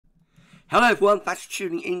Hello everyone, thanks for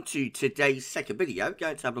tuning into today's second video.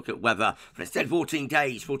 Going to have a look at weather for instead 14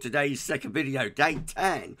 days for today's second video. Day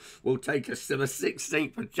 10 will take us to the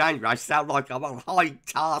 16th of January. I sound like I'm on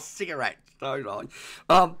high-tar cigarettes, don't I?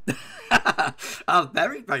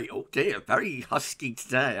 Very, oh dear, very husky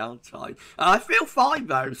today, aren't I? I feel fine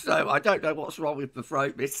though, so I don't know what's wrong with the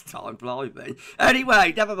throat this time, blimey.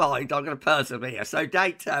 Anyway, never mind, I'm going to persevere. So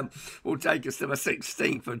day 10 will take us to the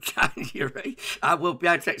 16th of January, and we'll be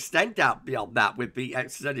able to extend out beyond that with the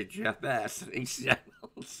extended GFS and ECM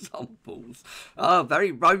ensembles. Oh,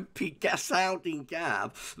 very ropey sounding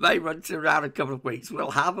Gav. They run to around a couple of weeks.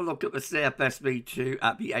 We'll have a look at the CFS V2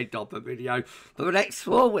 at the end of the video for the next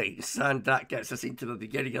 4 weeks, and that gets us into the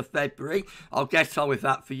beginning of February. I'll get on with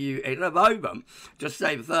that for you in a moment. Just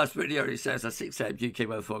say the first video, it says a 6 AM UK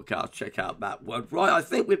weather forecast. Check out that one. Right, I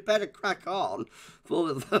think we'd better crack on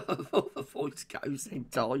before the voice goes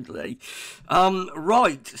entirely.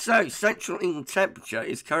 Right, so central England temperature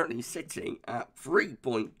is currently sitting at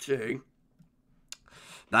 3.2.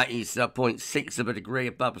 That is 0.6 of a degree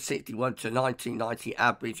above a 61 to 1990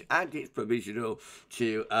 average, and it's provisional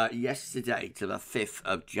to yesterday, to the 5th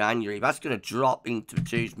of January. That's going to drop into the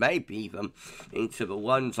 2s, maybe even into the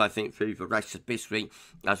 1s, I think, through the rest of this week,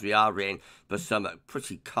 as we are in for some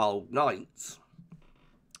pretty cold nights.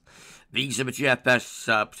 These are the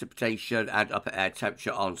GFS precipitation and upper air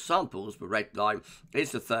temperature ensembles. The red line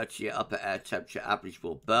is the 30-year upper air temperature average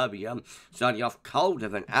for Birmingham, starting off colder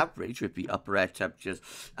than average with the upper air temperatures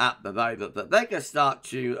at the moment. But they're going to start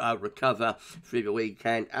to recover through the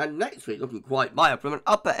weekend, and next week looking quite mild from an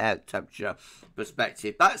upper air temperature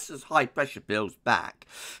perspective. That's as high pressure builds back.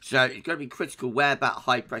 So it's going to be critical where that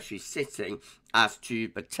high pressure is sitting as to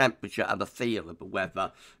the temperature and the feel of the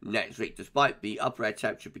weather next week. Despite the upper air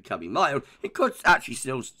temperature becoming mild, it could actually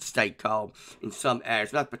still stay cold in some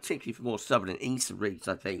areas, and that's particularly for more southern and eastern regions,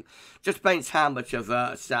 I think. Just depends how much of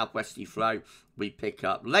a southwesterly flow we pick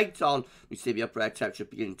up. Later on, we see the upper air temperature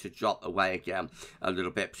beginning to drop away again a little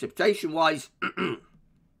bit. Precipitation-wise,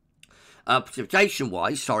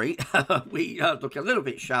 sorry, we look a little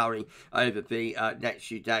bit showery over the next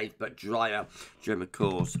few days, but drier during the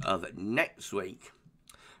course of next week.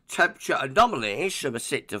 Temperature anomalies from the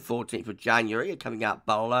 6th to 14th of January are coming out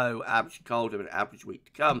below average, colder than average week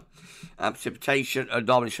to come. Precipitation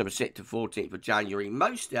anomalies from the 6th to 14th of January.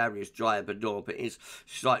 Most areas drier than normal, but is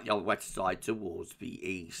slightly on the wetter side towards the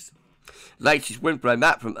east. Latest wind blow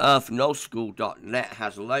map from earthnollschool.net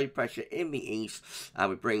has low pressure in the east, and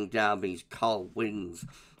we bring down these cold winds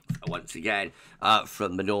once again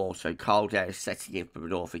from the north. So cold air is setting in from the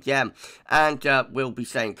north again, and we'll be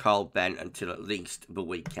staying cold then until at least the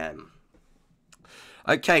weekend.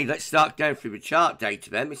 Okay, let's start going through the chart data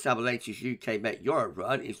then. Let's have the latest UK Met Euro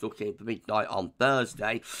run. It's looking for midnight on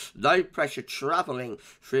Thursday. Low pressure travelling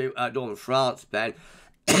through northern France then.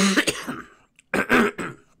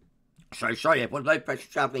 So sorry everyone, low pressure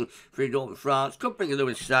travelling through northern France could bring a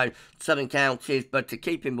little snow to southern counties, but to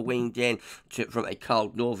keeping the wind in from a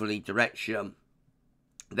cold northerly direction.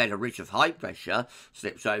 Then a ridge of high pressure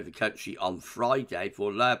slips over the country on Friday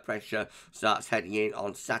before lower pressure starts heading in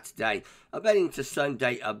on Saturday. And then into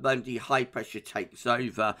Sunday and Monday, high pressure takes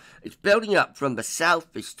over. It's building up from the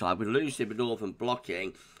south this time. We're losing the northern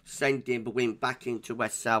blocking, sending the wind back into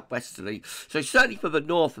west-southwesterly. So certainly for the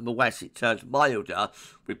north and the west, it turns milder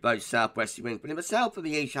with both southwesterly winds. But in the south and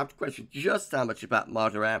the east, you have to question just how much of that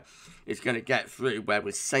milder air is going to get through where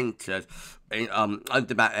we're centred in,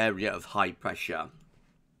 under that area of high pressure.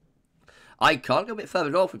 I can't go a bit further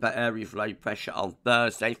north with that area of low pressure on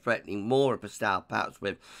Thursday, threatening more of the style patch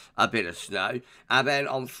with a bit of snow. And then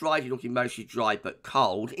on Friday, looking mostly dry but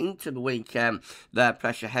cold. Into the weekend, their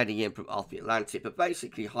pressure heading in from off the Atlantic. But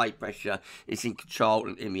basically, high pressure is in control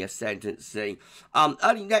and in the ascendancy.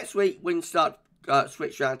 Early next week, winds start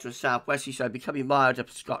switch around to a southwesterly, so becoming milder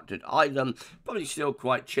for Scotland Island. Probably still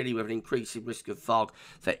quite chilly with an increasing risk of fog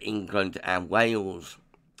for England and Wales.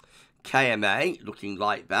 KMA looking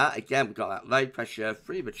like that. Again, we've got that low pressure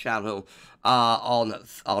through the channel on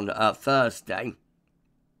Thursday.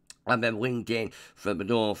 And then wind in from the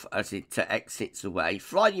north as it exits away.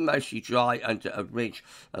 Friday mostly dry under a ridge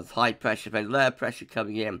of high pressure, then lower pressure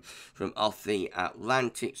coming in from off the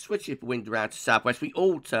Atlantic. Switching the wind around to southwest, we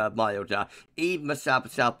all turn milder. Even the south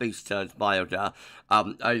and southeast turns milder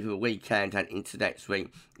over the weekend and into next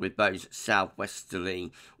week with those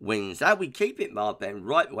southwesterly winds. And we keep it mild then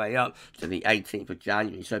right the way up to the 18th of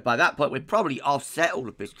January. So by that point, we'll probably offset all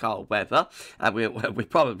of this cold weather, and we'll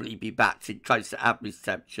probably be back to close to average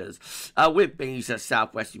temperatures temperatures, with these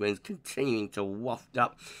southwesterly winds continuing to waft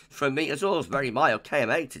up from me as well as very mild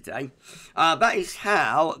KMA today. That is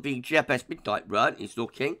how the GFS midnight run is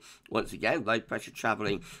looking. Once again, low pressure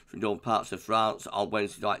travelling from northern parts of France on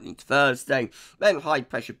Wednesday night into Thursday. Then high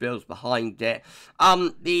pressure builds behind it.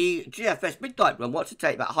 The GFS midnight run wants to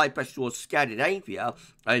take that high pressure towards Scandinavia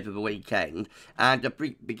over the weekend and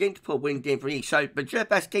begin to pull wind in from the east. So the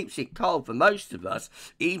GFS keeps it cold for most of us,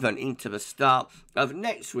 even into the start of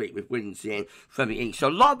next week with winds in from the east. So a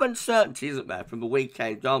lot of uncertainty, isn't there, from the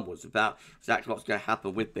weekend onwards about exactly what's going to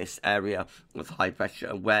happen with this area of high pressure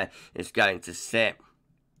and where it's going to sit.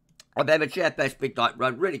 And then the GFS midnight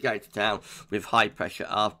run really going to town with high pressure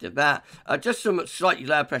after that. Just some slightly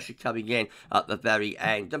lower pressure coming in at the very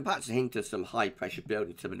end. And perhaps a hint of some high pressure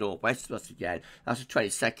building to the northwest of us again. That's the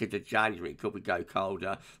 22nd of January. Could we go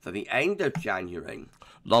colder for the end of January?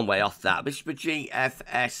 Long way off that. This is the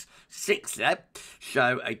GFS 6 there.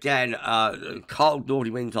 So again, cold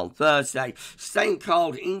northerly winds on Thursday. Staying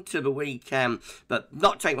cold into the weekend, but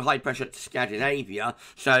not taking high pressure to Scandinavia.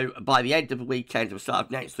 So by the end of the weekend, or start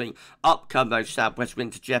of next week, up come those southwest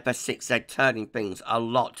winds to GFS 6Z, turning things a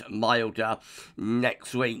lot milder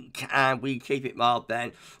next week. And we keep it mild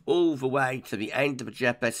then all the way to the end of the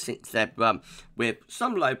GFS 6Z run, with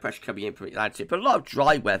some low pressure coming in from the Atlantic. But a lot of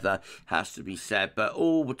dry weather has to be said, but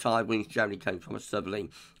all the time winds generally coming from a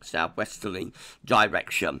southerly, southwesterly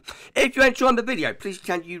direction. If you enjoyed the video, please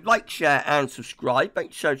can you like, share and subscribe.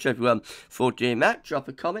 Thank you so much everyone for doing that. Drop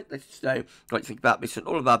a comment, let us know what you think about this and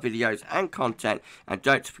all of our videos and content, and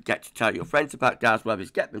don't forget to tell your friends about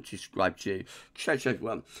GavsWeatherVids, get them to subscribe to. Thank you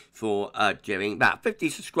everyone for doing that. 50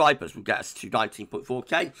 subscribers will get us to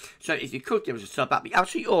 19.4k, so if you could give us a sub, that'd be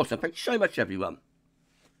absolutely awesome. Thank you so much everyone.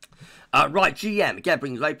 Right, GM, again,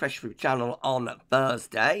 brings low pressure through the channel on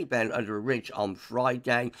Thursday, then under a ridge on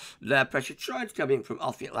Friday. Low pressure trying to come in from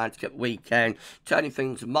off the Atlantic at the weekend, turning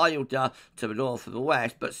things milder to the north of the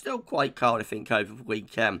west, but still quite cold, I think, over the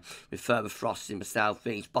weekend, with further frosts in the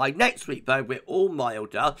southeast. By next week, though, we're all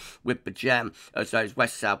milder with the gem as those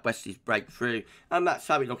west-southwesties break through, and that's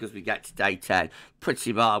how we look as we get to day 10.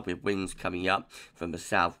 Pretty mild with winds coming up from the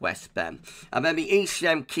southwest then. And then the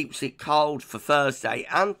ECM keeps it cold for Thursday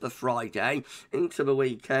and for Friday into the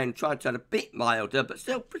weekend, trying to turn a bit milder, but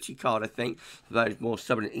still pretty cold, I think, for those more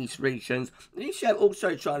southern and east regions. The ECM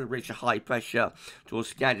also trying to reach a high pressure towards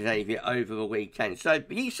Scandinavia over the weekend. So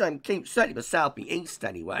the ECM keeps, certainly the south and east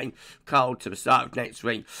anyway, cold to the start of next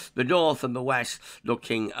week. The north and the west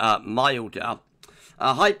looking milder.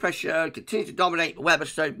 High pressure continues to dominate the weather,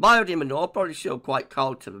 so mild in the north, probably still quite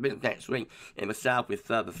cold to the middle of next week in the south with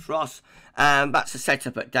further frost. And that's the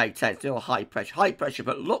setup at day 10, still high pressure,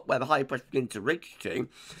 but look where the high pressure begins to reach to.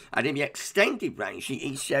 And in the extended range, the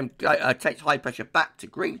ECM takes high pressure back to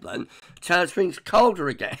Greenland, turns things colder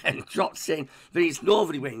again, drops in these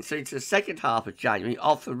northerly winds. So into the second half of January,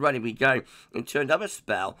 off and running we go into another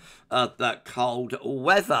spell of that cold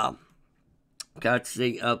weather,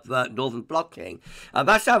 courtesy of northern blocking.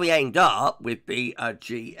 That's how we end up with the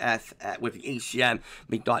with the ECM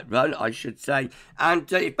midnight run, I should say. And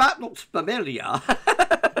if that looks familiar,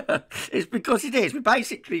 it's because it is. We're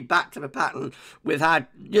basically back to the pattern we've had,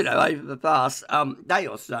 you know, over the past day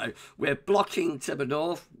or so. We're blocking to the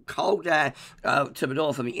north, cold air to the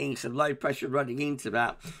north and the east, and low pressure running into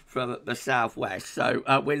that from the southwest. So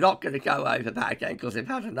we're not going to go over that again because we've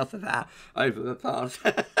had enough of that over the past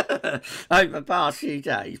few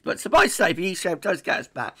days. But suffice to say, the ECM does get us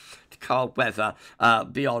back to cold weather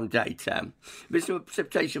beyond day 10. This is a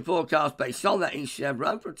precipitation forecast based on that ECM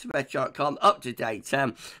run from Tibet.com up to day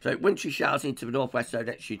 10. So wintry showers into the northwest over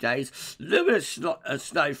the next few days. Luminous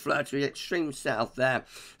snow flow to the extreme south there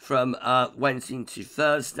from Wednesday into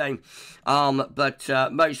Thursday. But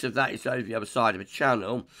most of that is over the other side of the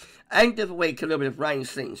channel. End of the week, a little bit of rain,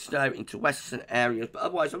 sleet and snow into western areas, but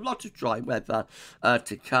otherwise a lot of dry weather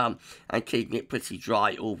to come, and keeping it pretty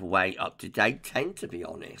dry all the way up to day 10, to be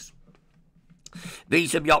honest.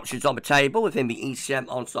 These are the options on the table within the ECM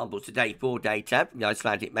ensembles today for day 10 from the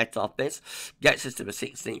Icelandic Met Office. Gets us to the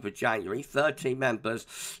 16th of January. 13 members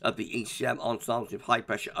of the ECM ensembles with high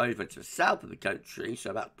pressure over to the south of the country,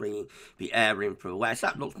 so that's bringing the air in from the west.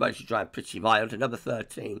 That looks mostly dry and pretty mild. Another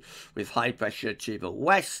 13 with high pressure to the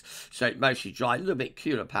west, so mostly dry, a little bit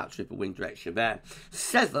cooler perhaps with the wind direction there.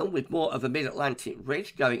 7 with more of a mid-Atlantic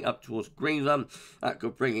ridge going up towards Greenland. That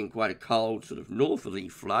could bring in quite a cold sort of northerly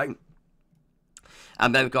flow.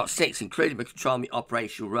 And then we've got 6, including the controlling the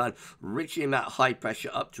operational run, reaching that high pressure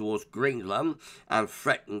up towards Greenland and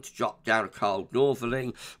threatening to drop down a cold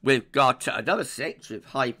northerly. We've got another 6 with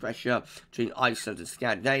high pressure between Iceland and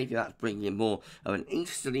Scandinavia. That's bringing in more of an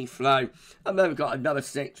easterly flow. And then we've got another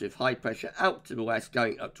 6 with high pressure out to the west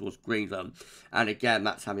going up towards Greenland. And again,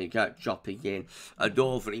 that's having a go at dropping in a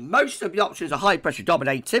northerly. Most of the options are high pressure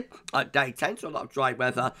dominated at day 10, so a lot of dry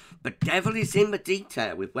weather. The devil is in the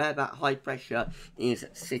detail with where that high pressure is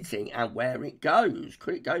sitting and where it goes.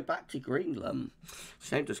 Could it go back to Greenland?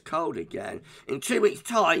 Same as cold again. In 2 weeks'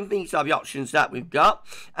 time, these are the options that we've got,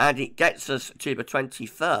 and it gets us to the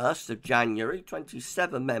 21st of January.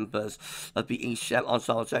 27 members of the ECM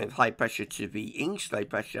ensemble zone with high pressure to the east, low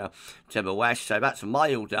pressure to the west, so that's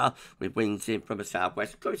milder with winds in from the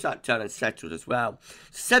southwest. Could start turn and settled as well.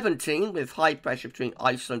 17 with high pressure between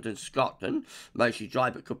Iceland and Scotland, mostly dry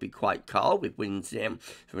but could be quite cold with winds in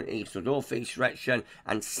from an east or northeast direction,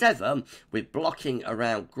 and 7 with blocking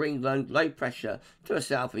around Greenland, low pressure to the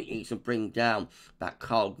south and east and bring down that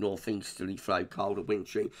cold northeasterly flow, cold and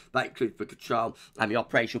wintry. That includes the control and the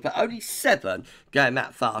operational, but only 7 going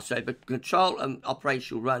that far. So the control and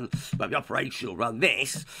operational run, well, the operational run,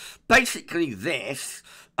 this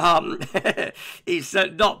is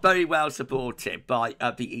not very well supported by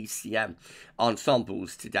the ECM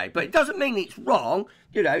ensembles today. But it doesn't mean it's wrong,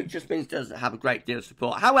 you know, it just means it doesn't have a great deal of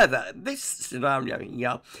support. However, this scenario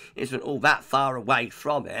here isn't all that far away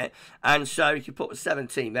from it, and so if you put the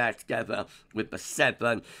 17 there together with the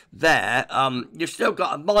 7 there, you've still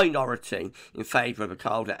got a minority in favour of a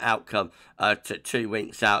colder outcome to 2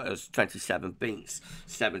 weeks out as 27 beats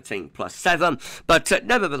 17 plus 7, but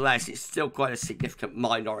nevertheless it's still quite a significant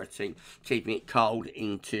minority keeping it cold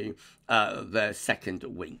into the second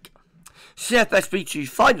week. CFS V2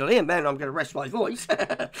 finally, and then I'm going to rest my voice.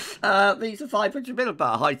 These are 500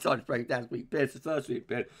 millibar high tide breakdowns week periods. The first week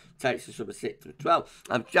period takes us from the 6th to the 12th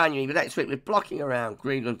of January. The next week we're blocking around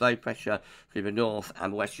Greenland, low pressure through the north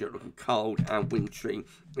and west Europe, looking cold and wintry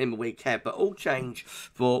in the week ahead. But all change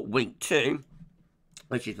for week 2,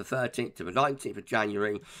 which is the 13th to the 19th of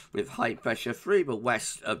January, with high pressure through the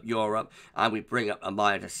west of Europe, and we bring up a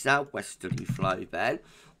milder southwesterly flow then.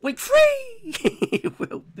 Week 3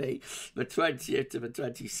 will be the 20th to the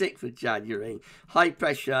 26th of January. High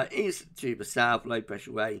pressure is to the south, low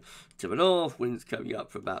pressure way to the north, winds coming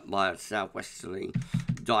up from that mild southwesterly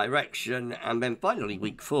direction. And then finally,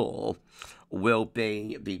 week 4 will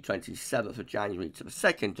be the 27th of January to the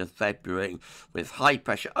 2nd of February, with high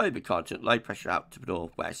pressure over continent, low pressure out to the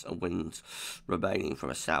northwest, and winds remaining from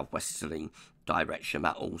a southwesterly direction.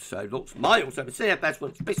 That also looks mild. So the CFS,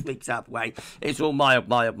 once this week's out of the way, it's all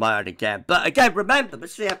mild again. But again, remember, the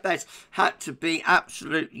CFS had to be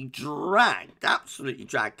absolutely dragged,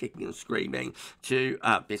 kicking and screaming to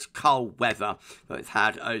this cold weather that it's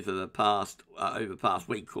had over the past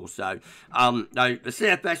week or so. No, the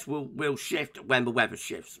CFS will shift when the weather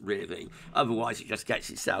shifts, really. Otherwise, it just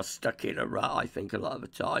gets itself stuck in a rut, I think, a lot of the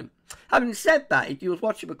time. Having said that, if you was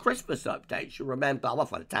watching the Christmas updates, you'll remember, I'm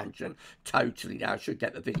off on a tangent totally now. I should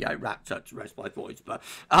get the video wrapped up to rest my voice, but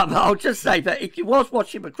I'll just say that if you was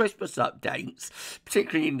watching the Christmas updates,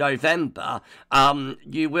 particularly in November,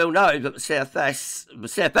 you will know that the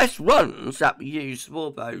CFS runs that we use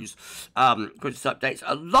for those Christmas updates,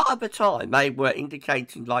 a lot of the time they were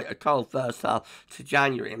indicating like a cold first half to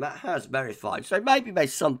January, and that has verified. So maybe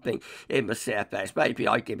there's something in the CFS. Maybe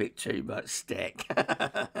I give it too much stick.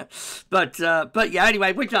 But yeah,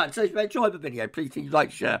 anyway, we're done. So if you enjoyed the video, please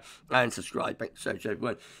like, share, and subscribe. Thanks so much,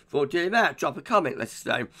 everyone, for doing that. Drop a comment. Let us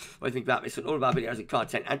know what you think about this and all of our videos and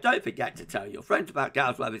content. And don't forget to tell your friends about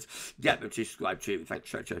GavsWeatherVids. Get them to subscribe to.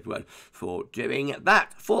 Thanks so much, everyone, for doing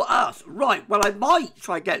that for us. Right, well, I might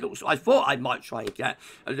try and get a little... I thought I might try and get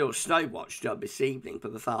a little snow watch done this evening for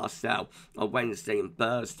the fast sale on Wednesday and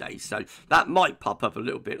Thursday. So that might pop up a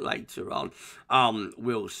little bit later on.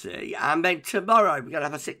 We'll see. And then tomorrow, we're going to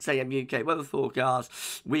have a 6 a.m. UK weather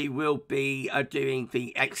forecast. We will be doing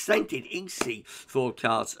the extended EC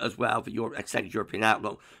forecast as well for your extended European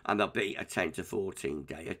outlook, and there'll be a 10 to 14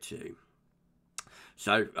 day or two.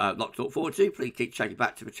 So, lots to look forward to. Please keep checking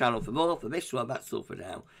back to the channel for more. For this one, that's all for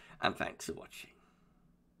now, and thanks for watching.